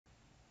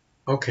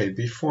Okay,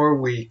 before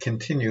we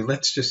continue,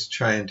 let's just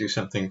try and do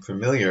something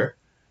familiar,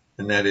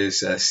 and that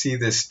is see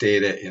this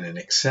data in an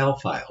Excel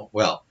file.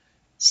 Well,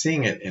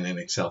 seeing it in an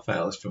Excel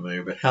file is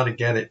familiar, but how to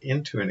get it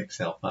into an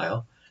Excel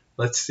file,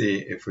 let's see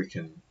if we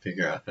can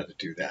figure out how to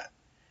do that.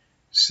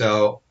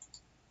 So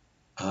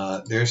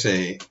there's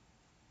an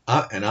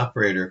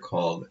operator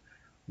called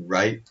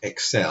write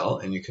Excel,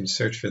 and you can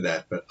search for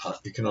that, but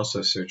you can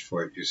also search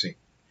for it using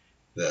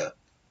the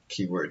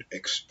keyword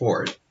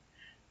export.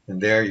 And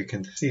there you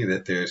can see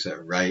that there's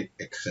a write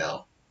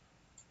Excel.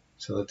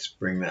 So let's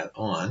bring that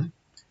on.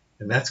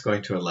 And that's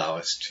going to allow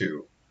us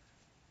to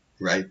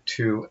write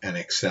to an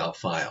Excel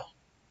file.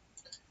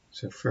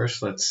 So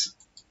first let's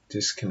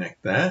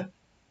disconnect that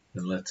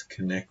and let's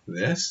connect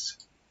this.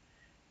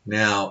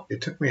 Now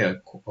it took me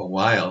a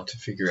while to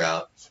figure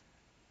out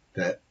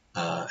that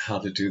how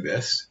to do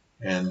this.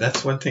 And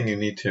that's one thing you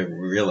need to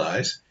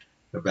realize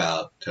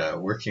about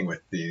working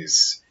with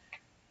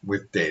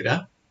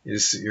data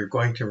is you're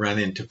going to run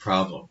into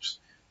problems.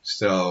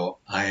 So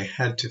I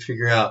had to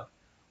figure out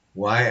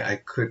why I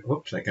could,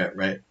 whoops, I got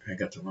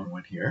the wrong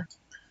one here.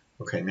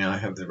 Okay, now I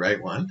have the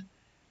right one.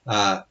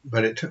 But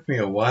it took me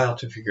a while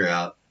to figure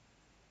out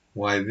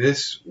why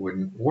this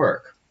wouldn't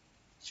work.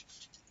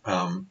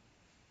 Well,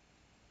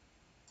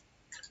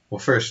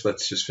 first,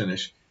 let's just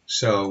finish.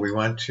 So we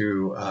want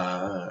to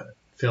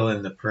fill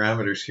in the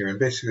parameters here, and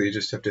basically you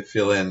just have to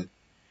fill in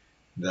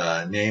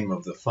the name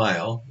of the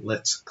file.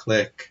 Let's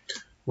click.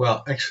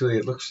 Well, actually,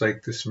 it looks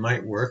like this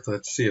might work.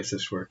 Let's see if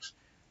this works.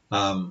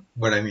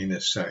 What I mean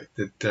is, sorry,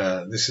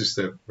 that this is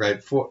the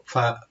right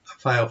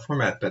file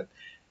format, but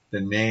the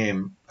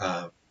name,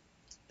 the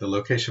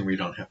location we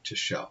don't have to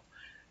show.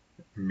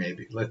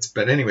 Maybe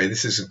but anyway,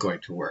 this isn't going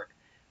to work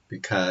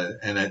because,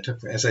 and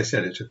as I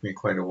said, it took me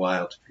quite a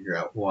while to figure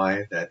out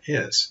why that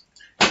is.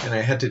 And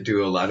I had to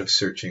do a lot of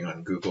searching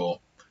on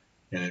Google,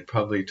 and it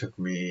probably took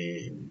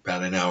me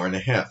about an hour and a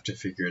half to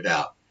figure it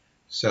out.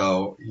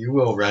 So you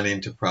will run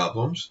into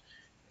problems,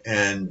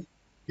 and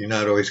you're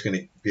not always going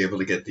to be able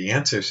to get the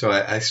answer. So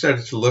I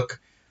started to look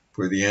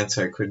for the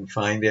answer. I couldn't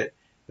find it.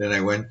 Then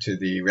I went to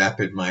the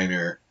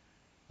Rapidminer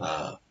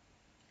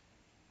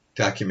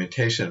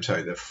documentation,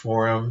 the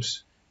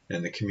forums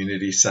and the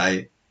community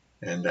site,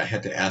 and I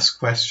had to ask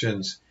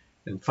questions.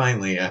 And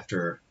finally,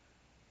 after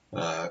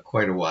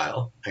quite a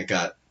while, I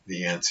got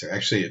the answer.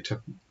 Actually, it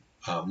took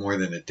more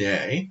than a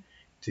day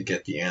to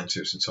get the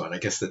answers and so on. I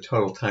guess the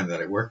total time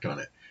that I worked on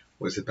it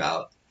was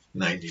about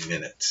 90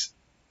 minutes.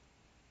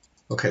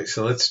 Okay,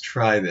 so let's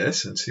try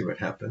this and see what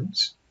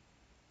happens.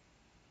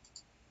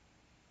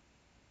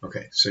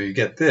 Okay, so you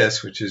get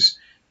this, which is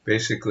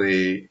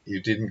basically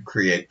you didn't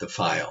create the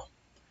file.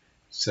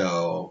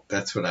 So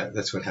that's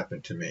what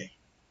happened to me.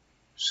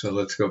 So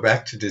let's go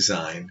back to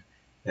design,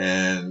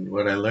 and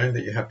what I learned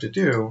that you have to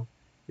do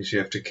is you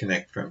have to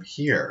connect from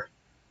here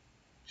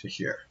to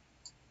here.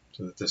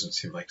 So that doesn't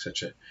seem like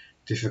such a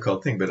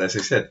difficult thing, but as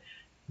I said,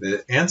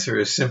 the answer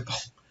is simple,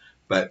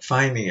 but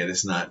finding it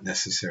is not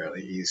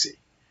necessarily easy.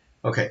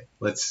 Okay,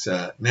 let's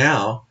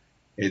now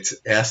it's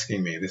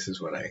asking me, this is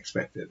what I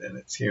expected, and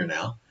it's here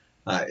now.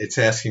 It's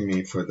asking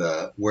me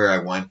for where I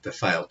want the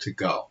file to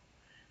go.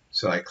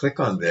 So I click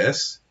on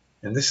this,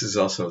 and this is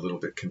also a little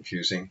bit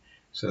confusing.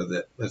 So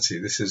that, let's see,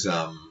 this is,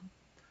 I'll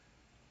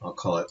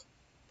call it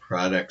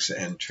products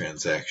and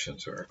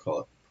transactions, or I'll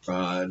call it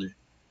prod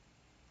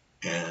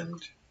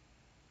and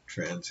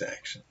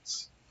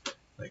transactions,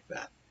 like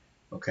that.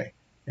 Okay,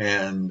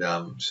 and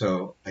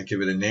so I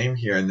give it a name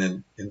here, and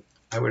then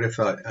I would have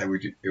thought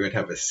it would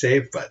have a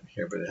save button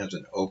here, but it has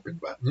an open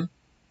button,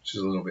 which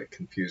is a little bit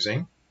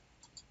confusing.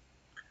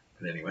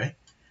 But anyway,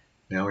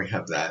 now we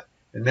have that.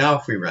 And now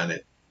if we run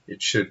it,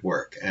 it should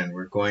work. And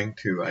we're going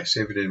to, I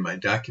saved it in my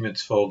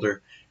documents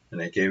folder,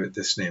 and I gave it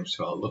this name,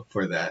 so I'll look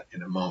for that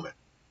in a moment.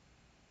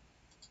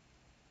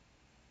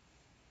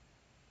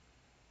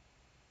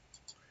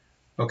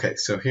 Okay,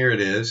 so here it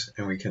is,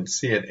 and we can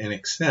see it in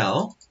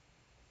Excel.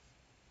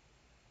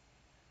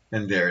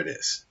 And there it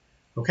is.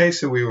 Okay,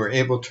 so we were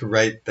able to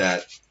write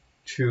that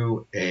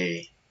to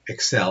a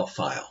Excel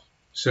file.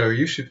 So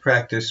you should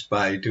practice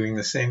by doing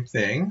the same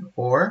thing,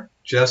 or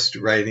just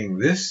writing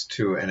this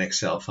to an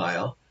Excel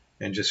file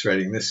and just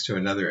writing this to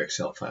another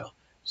Excel file.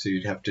 So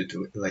you'd have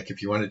to, like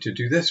if you wanted to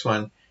do this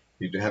one,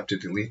 you'd have to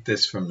delete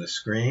this from the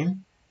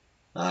screen,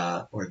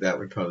 or that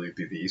would probably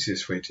be the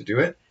easiest way to do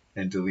it,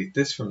 and delete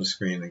this from the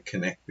screen and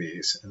connect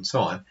these and so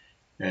on.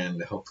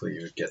 And hopefully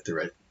you would get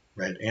the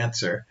right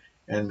answer.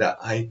 And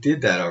I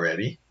did that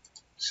already.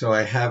 So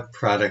I have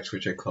products,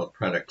 which I call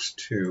products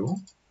 2,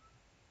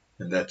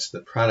 and that's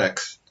the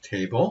products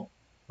table,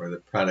 or the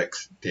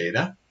products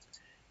data.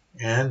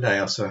 And I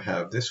also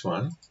have this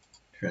one,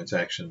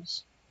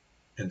 transactions,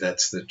 and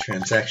that's the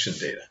transaction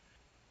data.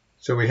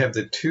 So we have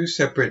the two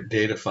separate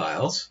data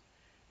files,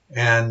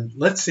 and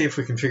let's see if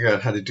we can figure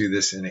out how to do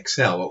this in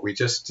Excel, what we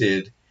just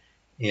did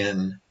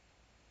in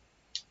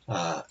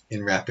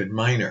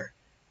Rapidminer.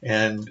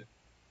 And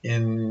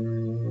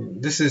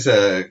this is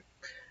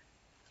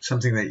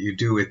something that you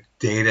do with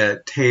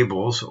data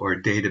tables or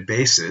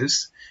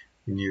databases.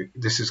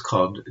 this is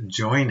called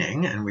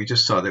joining, and we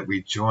just saw that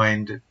we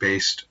joined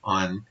based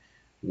on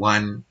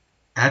one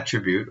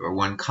attribute or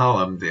one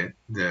column,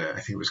 I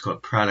think it was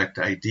called product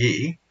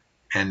ID,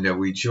 and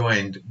we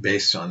joined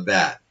based on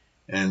that.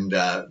 And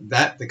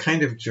the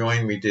kind of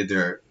join we did,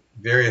 there are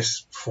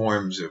various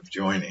forms of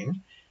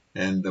joining,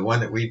 and the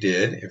one that we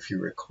did, if you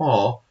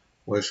recall,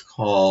 was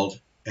called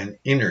an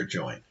inner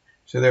join.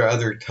 So there are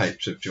other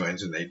types of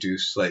joins, and they do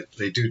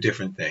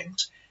different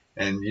things.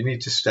 And you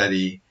need to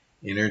study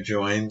inner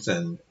joins,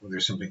 and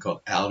there's something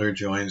called outer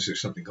joins,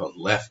 there's something called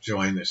left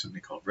join, there's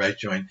something called right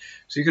join.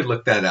 So you could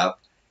look that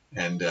up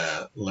and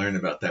learn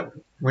about that.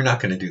 We're not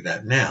going to do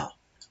that now.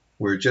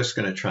 We're just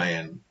going to try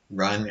and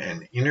run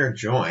an inner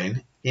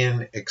join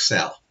in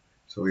Excel.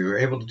 So we were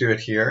able to do it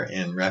here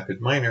in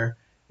Rapidminer.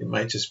 It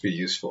might just be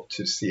useful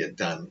to see it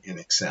done in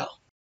Excel.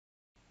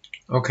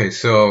 Okay,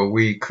 so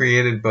we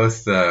created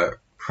both the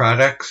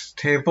products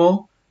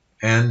table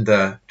and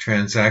the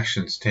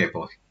transactions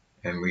table,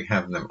 and we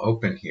have them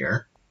open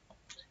here.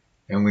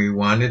 And we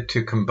wanted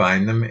to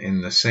combine them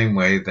in the same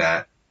way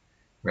that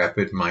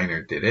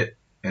Rapidminer did it.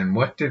 And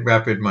what did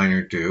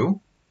Rapidminer do?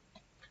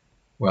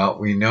 Well,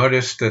 we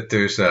noticed that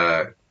there's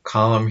a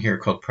column here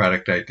called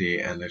product ID,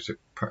 and there's a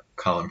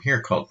column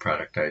here called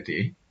product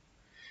ID.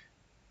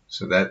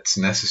 So that's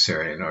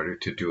necessary in order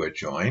to do a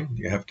join.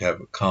 You have to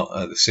have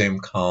the same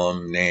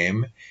column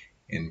name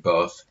in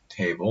both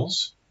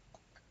tables.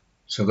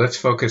 So let's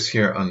focus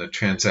here on the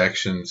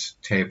transactions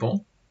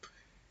table.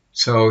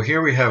 So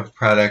here we have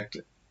product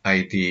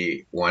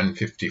ID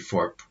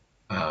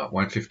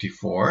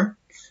 154,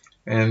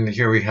 and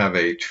here we have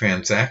a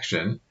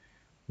transaction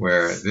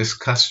where this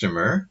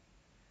customer,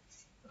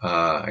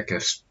 I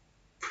guess,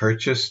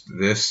 purchased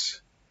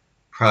this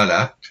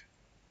product,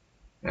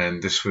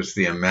 and this was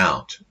the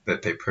amount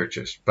that they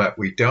purchased. But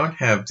we don't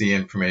have the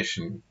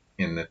information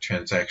in the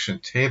transaction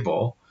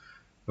table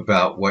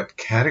about what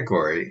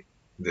category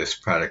this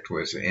product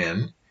was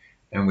in,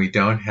 and we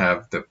don't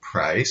have the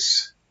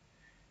price,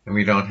 and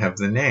we don't have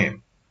the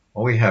name.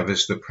 All we have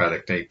is the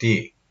product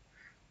ID,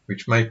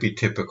 which might be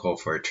typical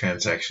for a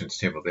transactions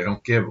table. They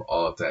don't give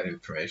all of that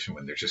information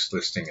when they're just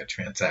listing a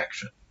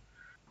transaction.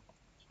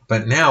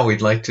 But now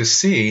we'd like to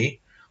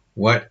see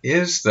what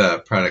is the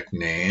product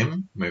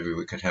name. Maybe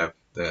we could have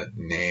the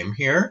name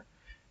here.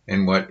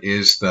 And what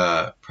is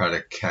the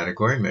product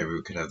category? Maybe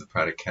we could have the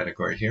product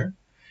category here.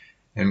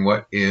 And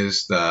what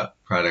is the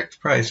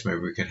product price? Maybe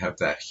we could have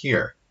that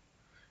here.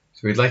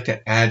 So we'd like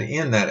to add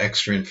in that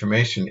extra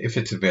information if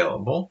it's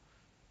available.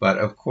 But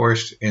of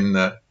course, in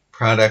the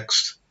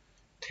products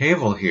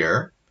table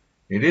here,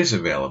 it is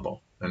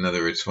available. In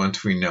other words,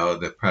 once we know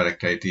the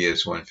product ID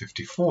is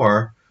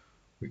 154,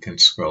 we can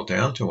scroll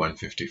down to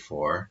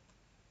 154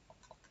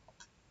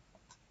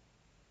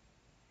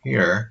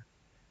 here.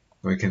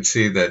 We can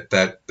see that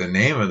the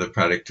name of the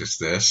product is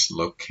this,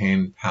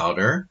 Locaine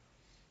powder.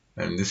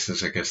 And this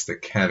is, I guess, the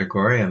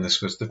category, and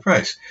this was the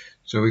price.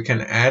 So we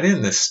can add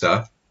in this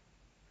stuff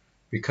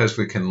because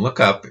we can look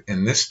up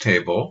in this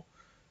table,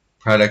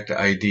 product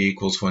ID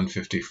equals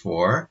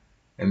 154,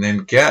 and then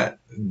get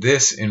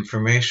this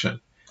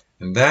information.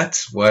 And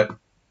that's what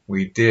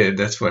we did.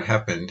 That's what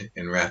happened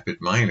in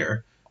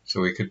Rapidminer. So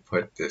we could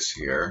put this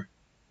here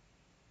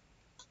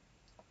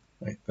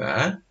like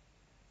that.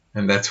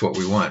 And that's what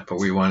we want, but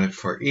we want it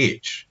for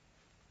each.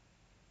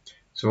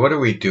 So what are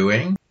we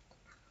doing?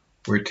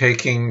 We're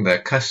taking the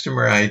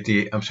customer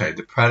ID,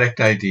 the product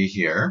ID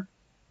here,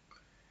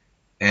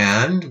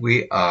 and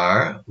we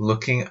are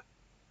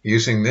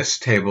using this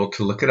table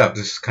to look it up.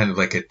 This is kind of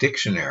like a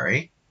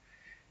dictionary.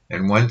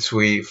 And once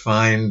we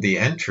find the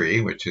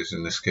entry, which is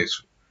in this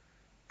case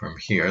from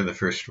here, the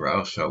first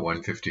row, so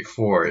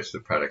 154 is the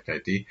product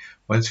ID.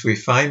 Once we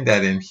find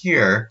that in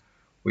here,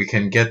 we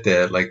can get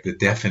the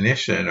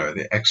definition or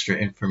the extra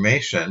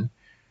information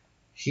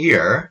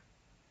here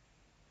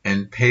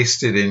and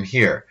paste it in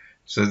here.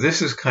 So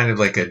this is kind of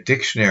like a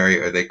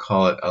dictionary, or they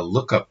call it a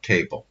lookup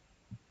table.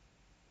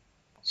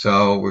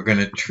 So we're going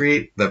to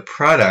treat the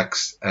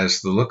products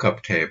as the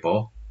lookup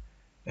table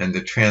and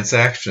the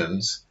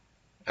transactions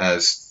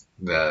as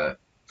the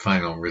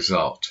final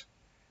result.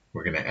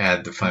 We're going to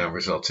add the final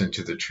results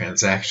into the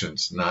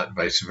transactions, not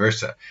vice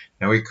versa.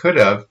 Now we could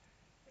have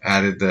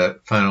added the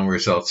final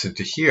results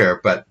into here,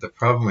 but the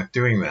problem with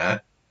doing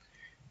that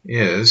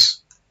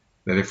is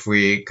that if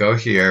we go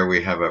here,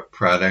 we have a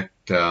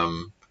product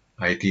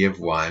ID of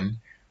 1.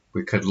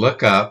 We could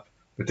look up,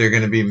 but there are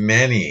going to be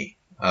many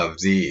of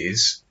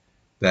these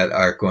that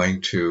are going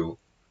to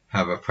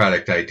have a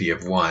product ID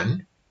of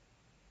 1.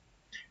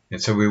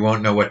 And so we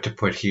won't know what to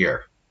put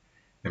here.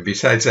 And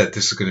besides that,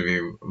 this is going to be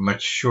a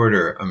much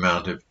shorter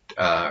amount of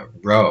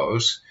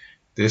rows.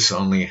 This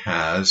only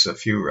has a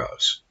few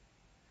rows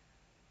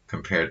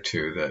compared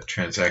to the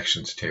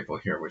transactions table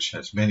here, which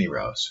has many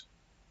rows.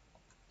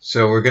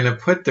 So we're going to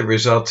put the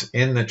results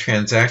in the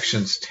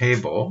transactions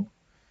table,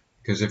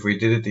 because if we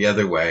did it the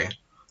other way,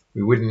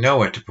 we wouldn't know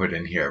what to put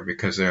in here,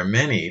 because there are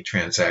many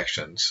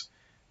transactions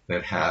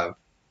that have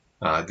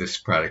this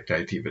product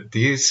ID. But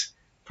these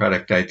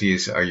product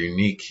IDs are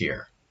unique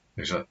here.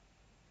 There's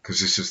because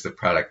this is the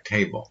product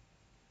table.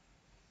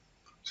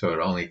 So it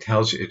only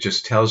tells you, it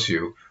just tells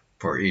you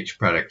for each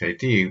product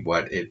ID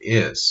what it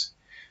is.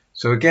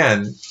 So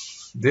again,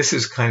 this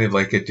is kind of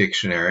like a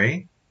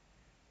dictionary,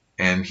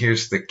 and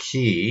here's the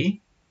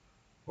key,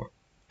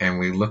 and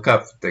we look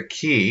up the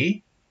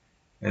key,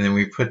 and then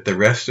we put the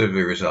rest of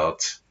the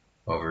results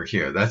over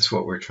here. That's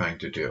what we're trying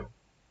to do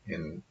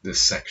in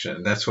this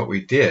section. That's what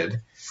we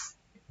did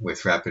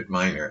with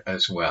Rapidminer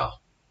as well.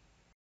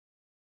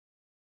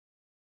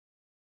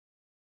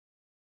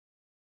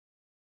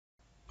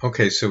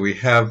 Okay, so we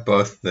have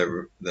both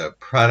the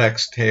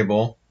products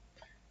table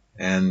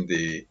and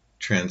the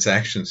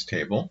transactions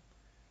table,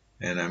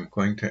 and I'm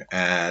going to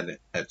add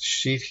a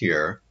sheet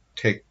here.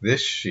 Take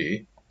this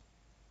sheet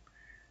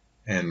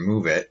and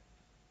move it,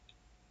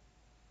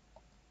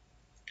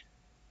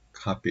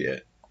 copy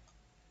it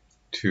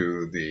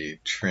to the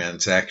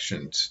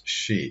transactions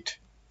sheet.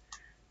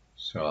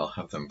 So I'll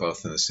have them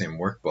both in the same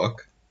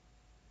workbook.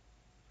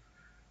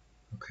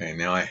 Okay,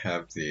 now I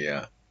have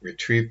the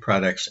retrieve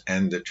products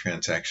and the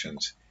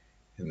transactions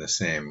in the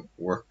same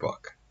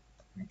workbook.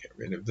 Get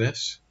rid of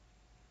this.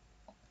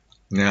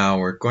 Now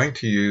we're going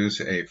to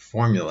use a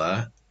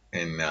formula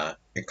in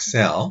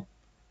Excel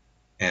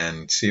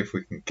and see if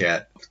we can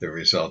get the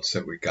results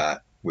that we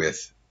got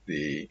with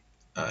the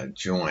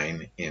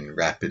join in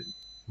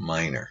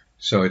Rapidminer.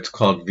 So it's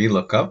called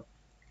VLOOKUP.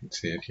 You can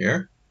see it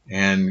here.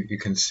 And you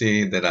can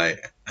see that I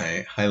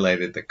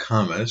highlighted the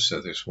commas. So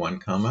there's one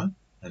comma,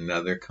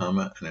 another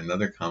comma, and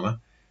another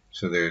comma.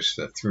 So there's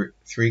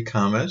three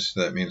commas. So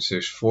that means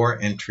there's 4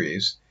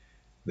 entries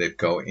that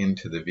go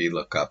into the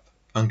VLOOKUP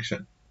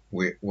function.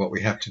 What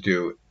we have to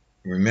do,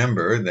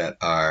 remember that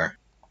our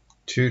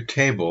 2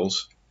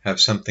 tables have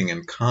something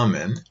in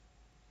common.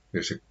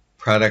 There's a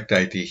product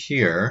ID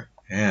here,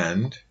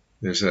 and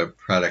there's a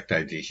product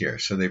ID here.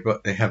 So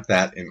they have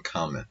that in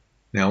common.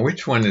 Now,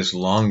 which one is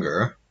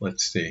longer?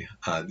 Let's see.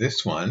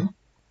 This one,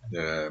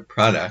 the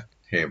product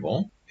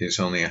table, is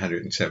only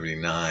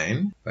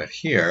 179. But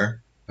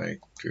here, if I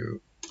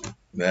do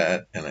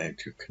that, and I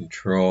do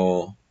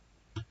Control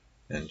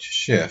and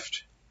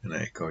Shift, and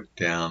I go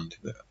down to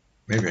the,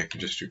 maybe I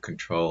could just do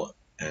Control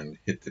and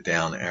hit the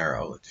down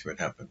arrow. Let's see what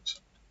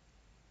happens.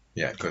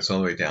 Yeah, it goes all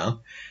the way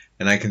down.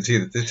 And I can see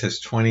that this has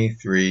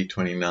 23,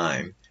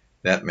 29,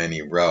 that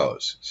many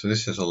rows. So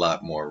this has a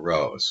lot more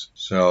rows.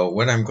 So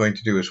what I'm going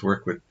to do is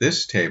work with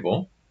this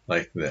table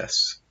like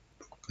this.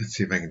 Let's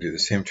see if I can do the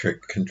same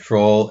trick.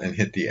 Control and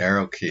hit the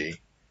arrow key.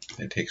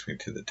 It takes me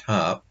to the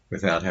top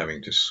without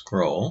having to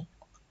scroll.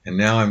 And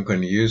now I'm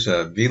going to use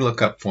a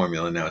VLOOKUP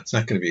formula. Now it's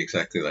not going to be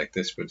exactly like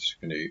this, but it's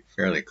going to be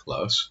fairly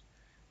close.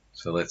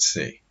 So let's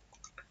see.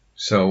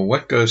 So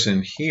what goes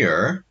in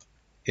here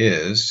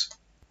is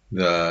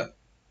the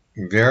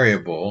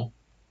variable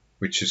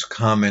which is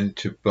common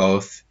to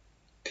both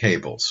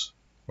tables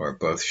or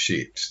both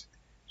sheets.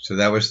 So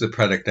that was the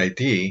product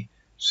ID.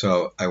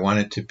 So I want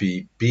it to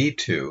be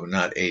B2,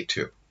 not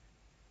A2.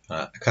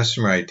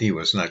 Customer ID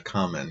was not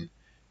common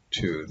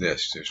to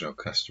this. There's no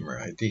customer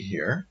ID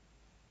here.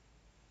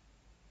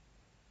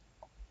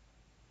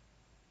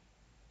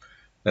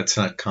 That's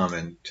not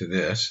common to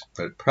this,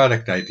 but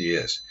product ID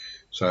is.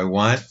 So I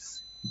want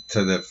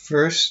to the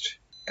first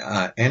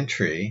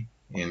entry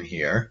in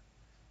here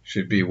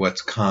should be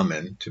what's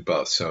common to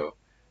both. So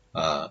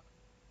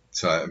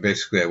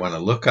basically I want to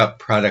look up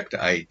product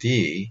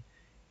ID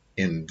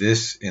in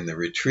the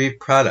retrieve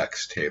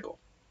products table.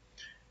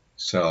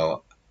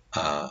 So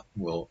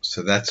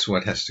so that's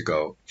what has to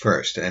go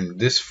first, and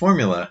this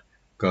formula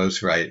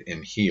goes right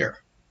in here.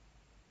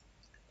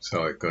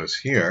 So it goes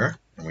here,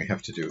 and we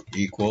have to do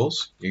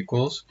equals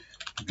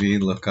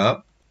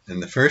VLOOKUP,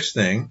 and the first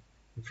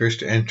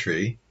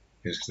entry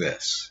is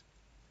this.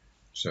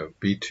 So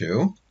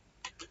B2,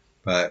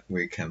 but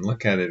we can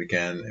look at it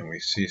again, and we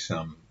see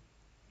some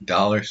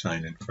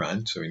 $sign in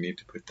front, so we need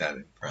to put that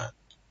in front.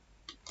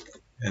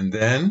 And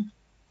then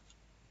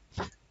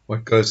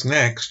what goes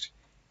next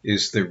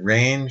is the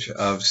range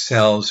of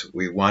cells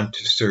we want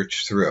to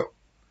search through.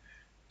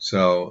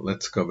 So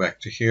let's go back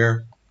to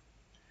here.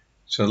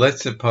 So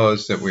let's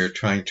suppose that we're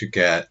trying to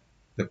get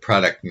the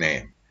product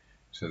name.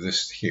 So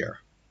this here.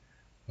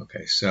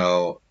 Okay,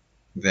 so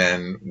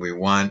then we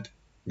want,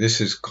 this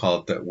is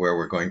called where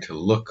we're going to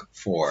look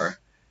for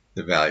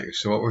the value.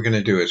 So what we're going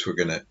to do is we're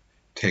going to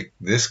take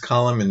this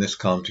column and this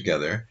column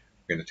together.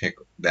 We're going to take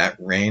that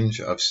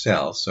range of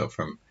cells, so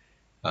from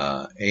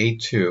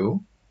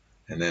A2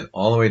 and then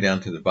all the way down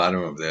to the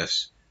bottom of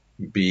this,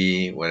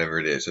 B, whatever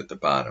it is at the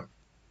bottom.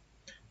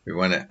 We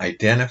want to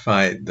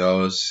identify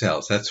those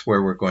cells. That's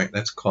where we're going,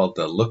 that's called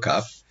the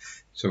lookup.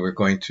 So we're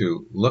going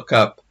to look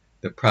up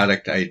the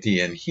product ID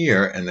in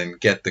here and then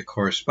get the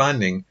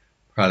corresponding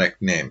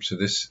product name. So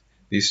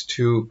these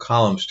 2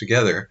 columns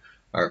together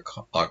are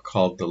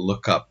called the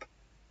lookup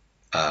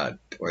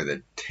or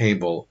the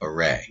table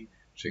array.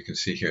 So you can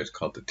see here it's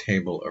called the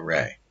table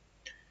array.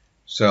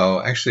 So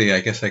actually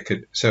I guess I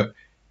could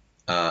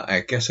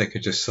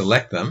just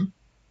select them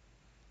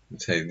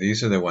and say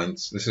these are the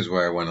ones, this is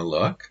where I want to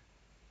look.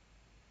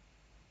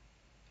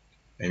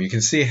 And you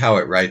can see how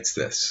it writes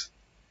this.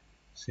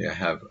 See, I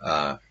have,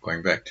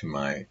 going back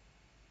to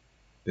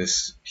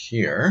this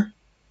here,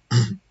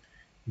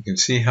 you can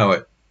see how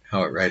it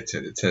writes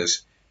it. It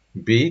says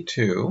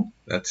B2,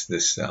 that's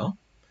this cell.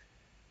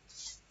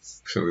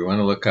 So we want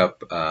to look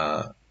up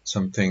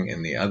something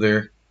in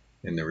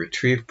the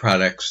retrieve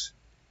products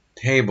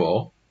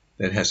table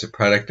that has a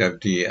product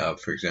ID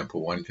of, for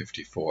example,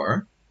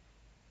 154.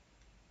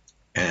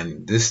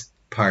 And this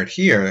part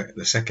here,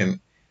 the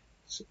second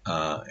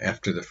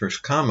after the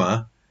first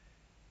comma,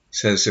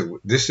 says that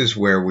this is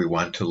where we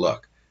want to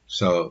look.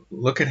 So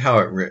look at how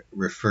it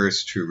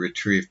refers to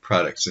retrieve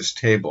products. This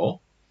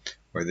table,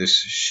 or this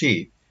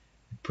sheet,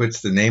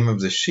 puts the name of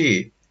the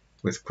sheet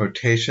with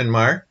quotation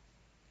mark,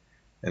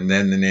 and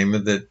then the name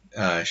of the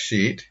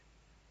sheet.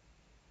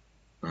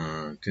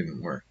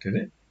 Didn't work, did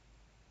it?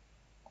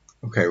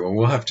 Okay, well,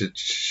 we'll have to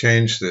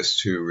change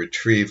this to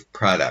retrieve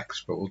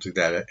products, but we'll do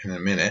that in a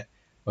minute.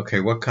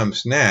 Okay, what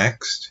comes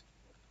next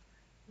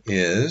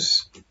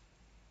is,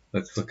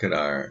 let's look at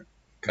our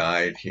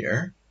guide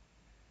here.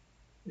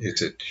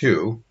 It's a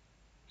 2,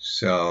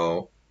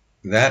 so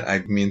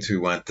that means we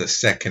want the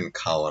second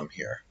column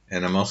here.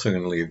 And I'm also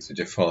going to leave the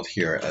default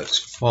here as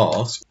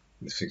false,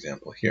 this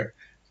example here.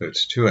 So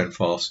it's 2 and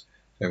false,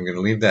 so I'm going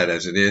to leave that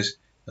as it is.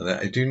 Now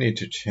I do need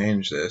to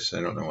change this.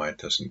 I don't know why it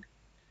doesn't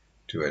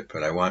do it,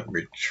 but I want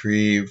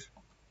retrieve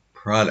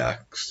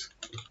products.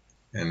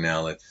 And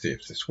now let's see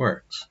if this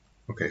works.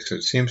 Okay, so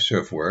it seems to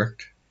have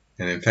worked.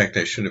 And in fact,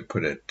 I should have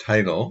put a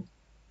title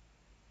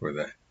for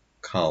the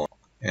column.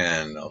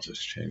 And I'll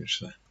just change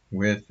the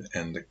width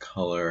and the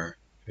color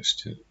just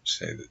to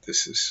say that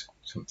this is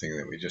something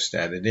that we just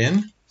added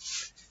in.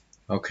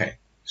 Okay,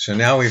 so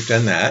now we've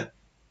done that.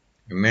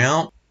 And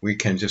now we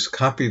can just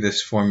copy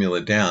this formula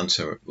down.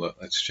 So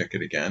let's check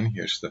it again.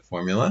 Here's the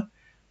formula.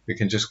 We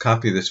can just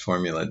copy this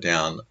formula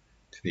down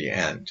to the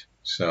end.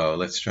 So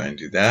let's try and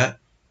do that.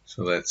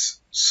 So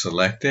let's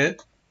select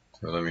it.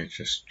 So let me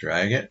just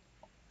drag it.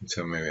 And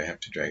so maybe I have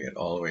to drag it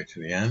all the way to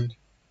the end.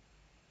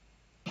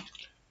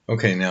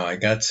 Okay, now I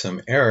got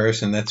some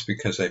errors, and that's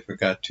because I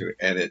forgot to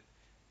edit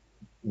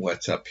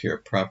what's up here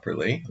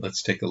properly.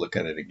 Let's take a look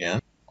at it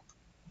again.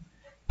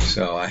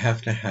 So I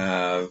have to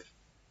have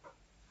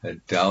a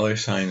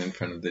 $sign in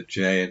front of the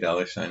J,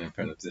 a $sign in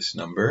front of this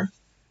number.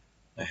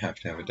 I have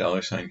to have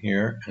a $sign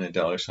here and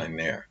a $sign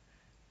there.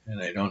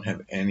 And I don't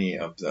have any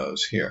of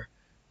those here.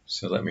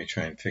 So let me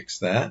try and fix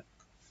that.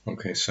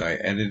 Okay, so I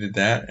edited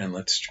that, and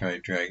let's try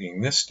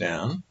dragging this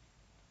down.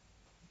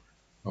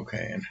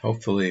 Okay, and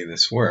hopefully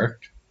this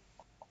worked.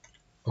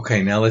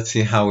 Okay, now let's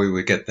see how we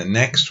would get the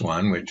next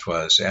one, which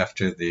was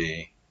after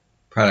the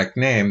product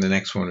name, the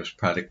next one was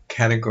product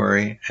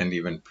category and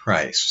even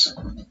price.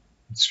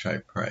 Let's try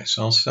price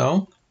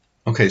also.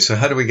 Okay, so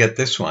how do we get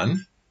this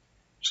one?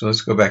 So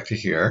let's go back to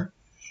here.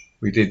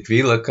 We did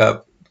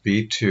VLOOKUP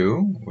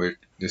B2.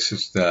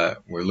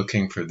 We're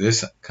looking for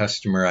this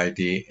customer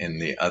ID in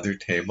the other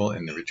table,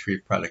 in the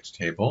retrieve products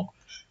table.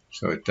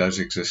 So it does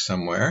exist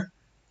somewhere.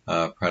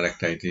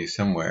 Product ID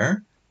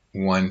somewhere.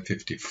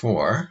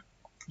 154.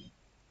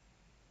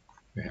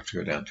 We have to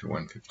go down to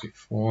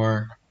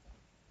 154.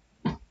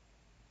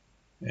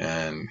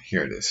 And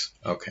here it is.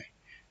 Okay,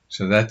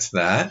 so that's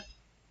that.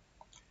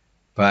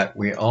 But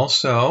we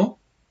also,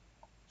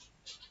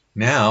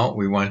 now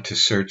we want to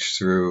search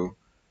through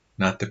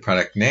not the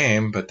product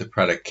name, but the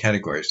product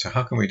category. So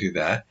how can we do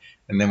that?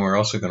 And then we're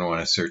also going to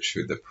want to search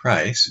through the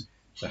price.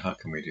 So how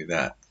can we do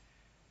that?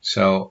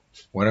 So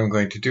what I'm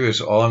going to do is,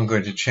 all I'm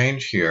going to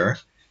change here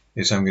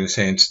is I'm going to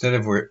say, instead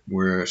of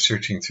we're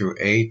searching through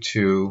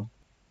A2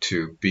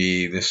 to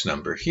B, this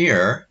number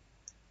here,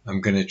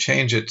 I'm going to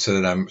change it so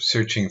that I'm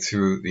searching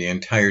through the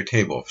entire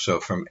table. So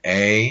from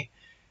A,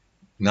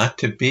 not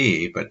to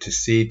B, but to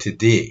C to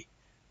D.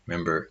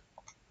 Remember,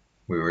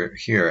 we were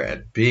here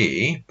at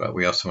B, but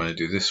we also want to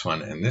do this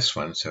one and this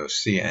one, so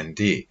C and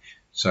D.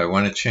 So I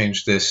want to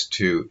change this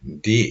to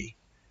D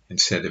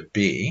instead of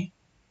B.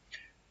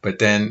 But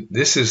then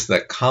this is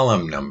the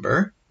column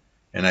number,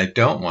 and I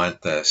don't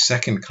want the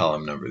second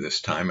column number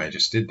this time. I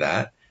just did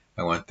that.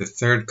 I want the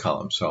third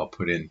column, so I'll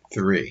put in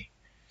 3.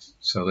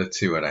 So let's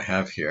see what I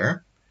have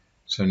here.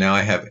 So now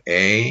I have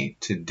A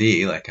to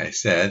D, like I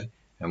said,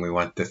 and we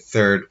want the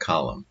third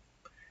column.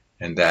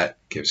 And that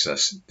gives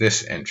us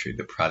this entry,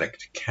 the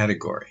product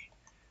category.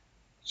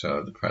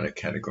 So the product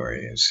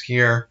category is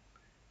here,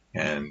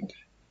 and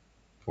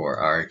for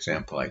our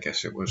example, I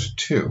guess it was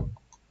 2.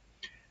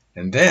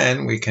 And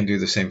then we can do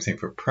the same thing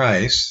for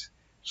price.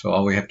 So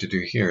all we have to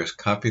do here is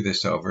copy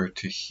this over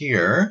to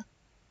here,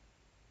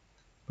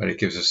 but it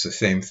gives us the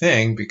same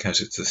thing because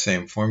it's the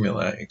same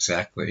formula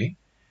exactly.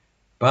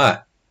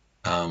 But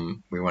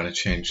we want to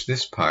change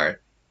this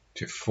part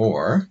to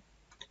 4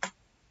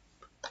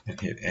 and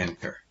hit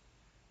enter.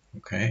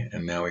 Okay,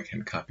 and now we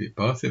can copy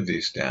both of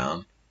these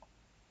down,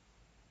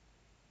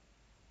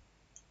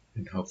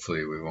 and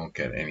hopefully we won't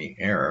get any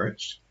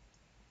errors.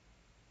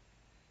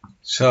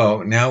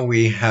 So now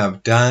we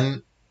have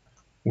done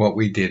what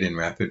we did in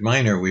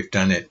Rapidminer. We've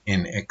done it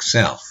in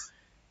Excel,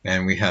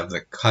 and we have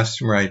the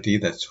customer ID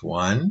that's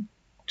 1,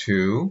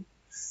 2,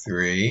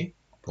 3,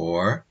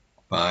 4,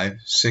 5,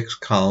 6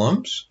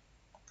 columns.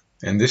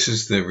 And this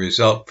is the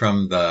result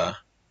from the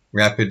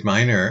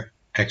Rapidminer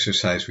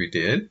exercise we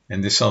did.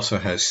 And this also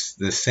has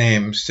the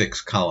same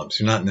 6 columns.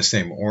 They're not in the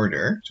same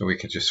order, so we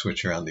could just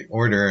switch around the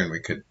order and we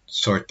could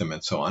sort them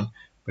and so on.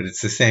 But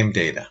it's the same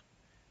data.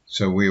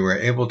 So we were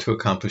able to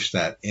accomplish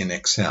that in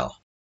Excel.